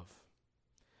Your love.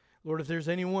 Lord, if there's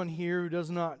anyone here who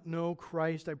does not know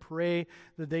Christ, I pray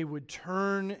that they would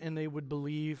turn and they would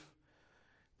believe.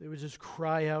 They would just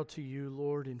cry out to You,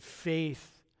 Lord, in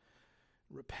faith,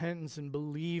 repentance, and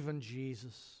believe in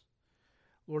Jesus.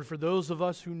 Lord, for those of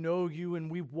us who know You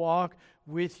and we walk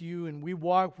with You,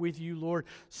 Lord,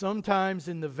 sometimes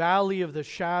in the valley of the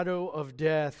shadow of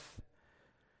death,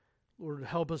 Lord,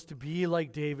 help us to be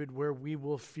like David, where we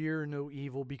will fear no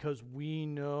evil because we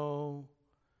know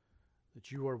that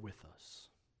You are with us.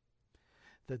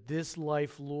 That this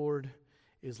life, Lord,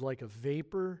 is like a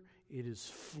vapor. It is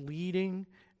fleeting.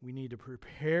 We need to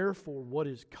prepare for what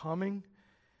is coming.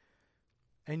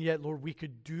 And yet, Lord, we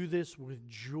could do this with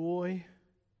joy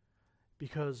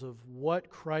because of what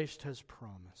Christ has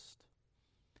promised.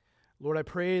 Lord, I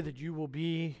pray that You will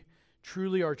be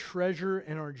truly our treasure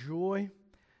and our joy,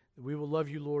 that we will love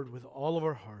You, Lord, with all of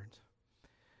our heart.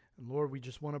 And Lord, we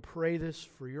just want to pray this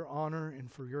for Your honor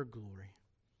and for Your glory.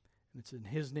 And it's in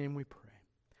His name we pray.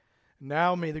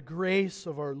 Now may the grace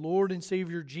of our Lord and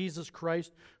Savior Jesus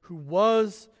Christ, who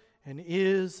was and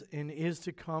is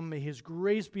to come, may His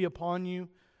grace be upon you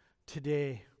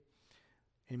today.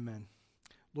 Amen.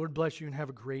 Lord bless you and have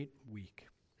a great week.